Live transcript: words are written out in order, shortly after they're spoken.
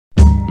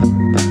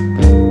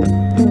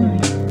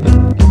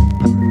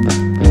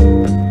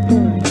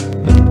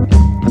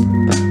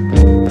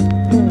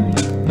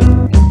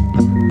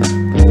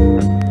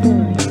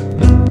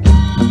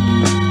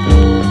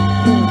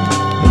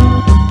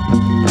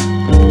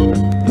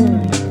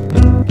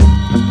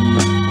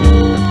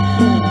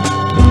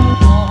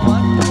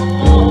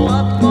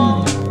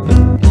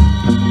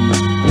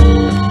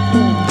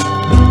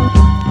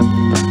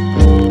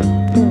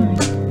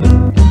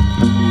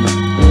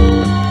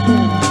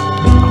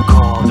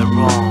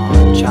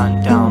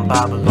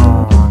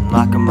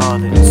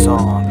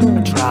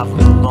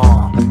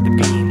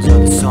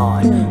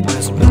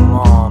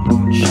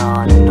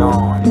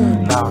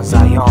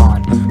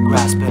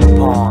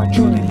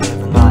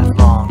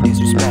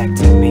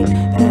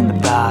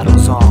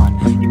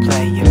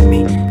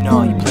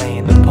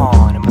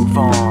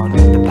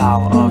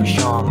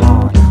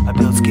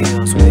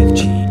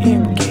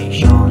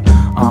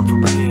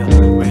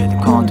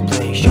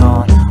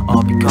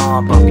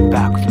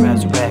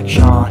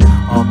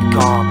all be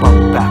gone, but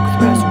we're back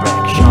with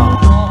resurrection.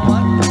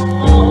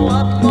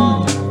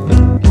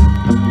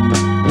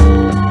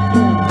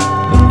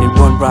 In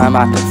one rhyme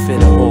I could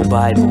fit a whole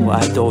Bible.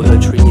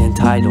 Idolatry and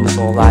titles,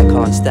 all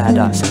icon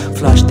status.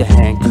 Flush the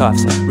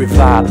handcuffs,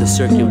 revive the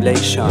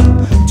circulation.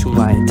 To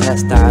my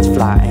intestines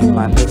flying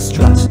my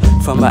mistrust.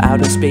 From an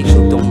outer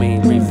spatial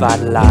domain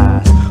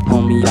revitalize.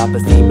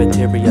 Homeopathy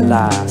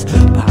materialize.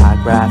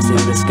 Paragraphs in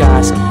the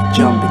sky ski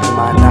jump into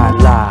my 9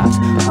 lives.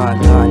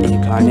 Undone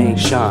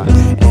incarnation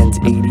ends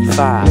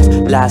 85's.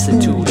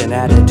 Lassitude and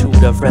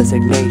attitude of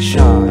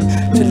resignation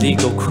to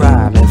legal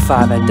crime and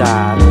 5 and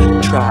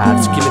dime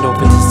tribes given over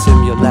to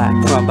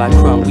simulacrum. Crumb by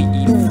crumb we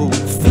eat food,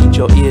 feed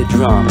your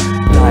eardrum.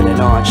 Dining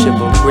on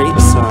shriveled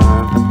grapes,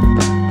 son.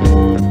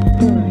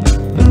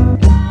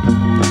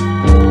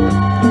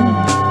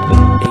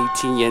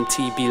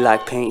 TNT be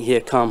like paint,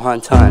 here come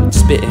hunt hunt.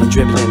 Spitting,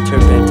 dribbling,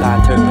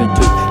 turpentine,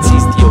 turpitude.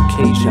 Seize the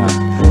occasion.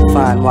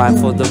 Fine wine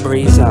for the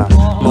brazen.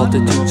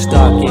 Multitude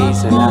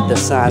stargazing at the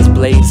signs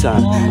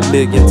blazing.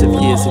 Millions of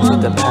years into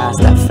the past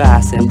that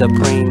fasten the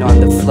brain on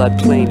the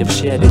floodplain of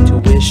shared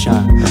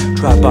intuition.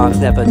 Try bombs,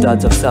 never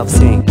duds of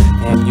self-same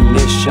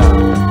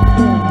ammunition.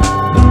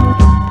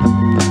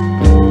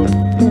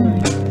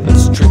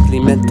 Strictly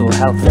mental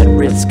health at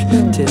risk.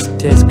 Tisk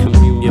tisk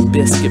communion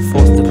biscuit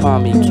forced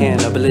upon me.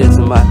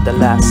 Cannibalism at the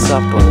last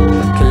supper.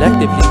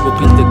 Collectively we'll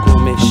be the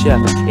gourmet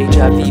chef.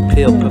 HIV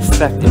pill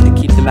perfected to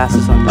keep the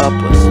masses on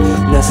uppers.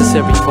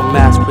 Necessary for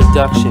mass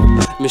production.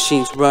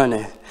 Machines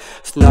running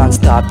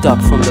non-stop up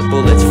from the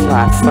bullets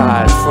flying,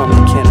 fired from the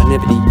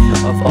canonivity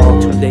of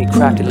all too late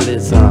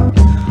crackalism.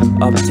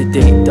 Up to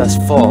date, dust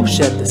fall,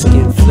 shed the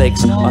skin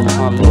flakes.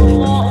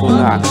 Autumnal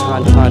equinox,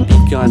 hunt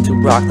begun to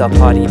rock the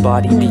party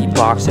body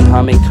beatbox and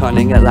humming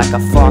cunning like a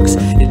fox,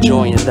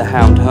 enjoying the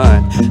hound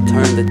hunt.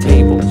 Turn the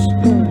tables,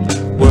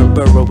 worm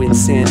burrow in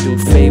sand dune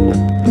fable.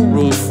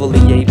 Room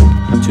fully able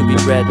to be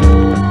red,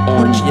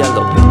 orange,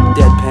 yellow,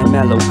 deadpan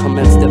mellow.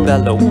 Commence to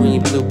bellow,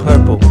 green, blue,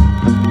 purple.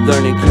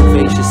 Learning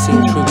curvaceous,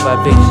 seem true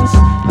vivacious.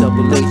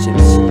 Double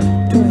agents,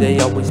 do they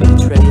always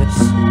betray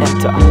us?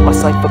 Enter my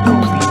cipher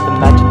complete,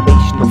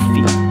 imaginational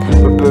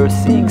feat. Reverse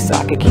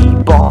zigzag, key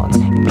bonds,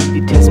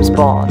 immediatism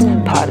spawns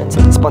patterns,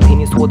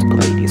 spontaneous towards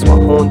Palladius,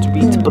 while horns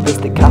reach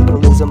ballistic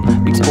capitalism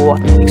brings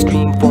forth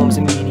extreme forms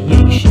of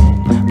mediation.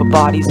 But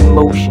bodies and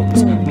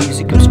motions,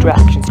 music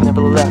abstractions,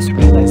 nevertheless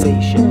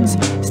realizations.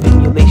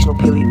 Stimulational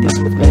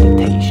paleotism with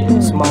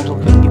meditations, marginal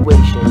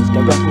continuations,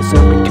 directness of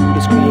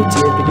gratuitous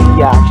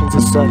creativity. Actions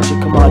are such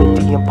a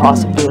commodity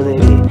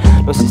impossibility.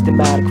 No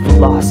systematic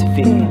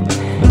philosophy.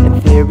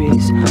 And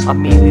theories are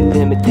merely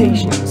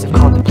limitations of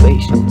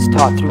contemplations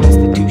taught through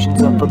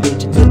institutions of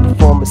religions and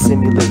performance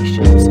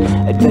simulations.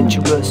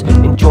 Adventurous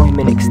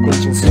enjoyment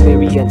extinctions,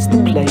 experience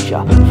the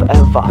pleasure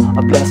forever.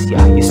 I bless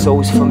ya, your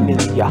soul's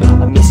familiar.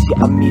 I miss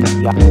ya,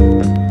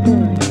 Amelia.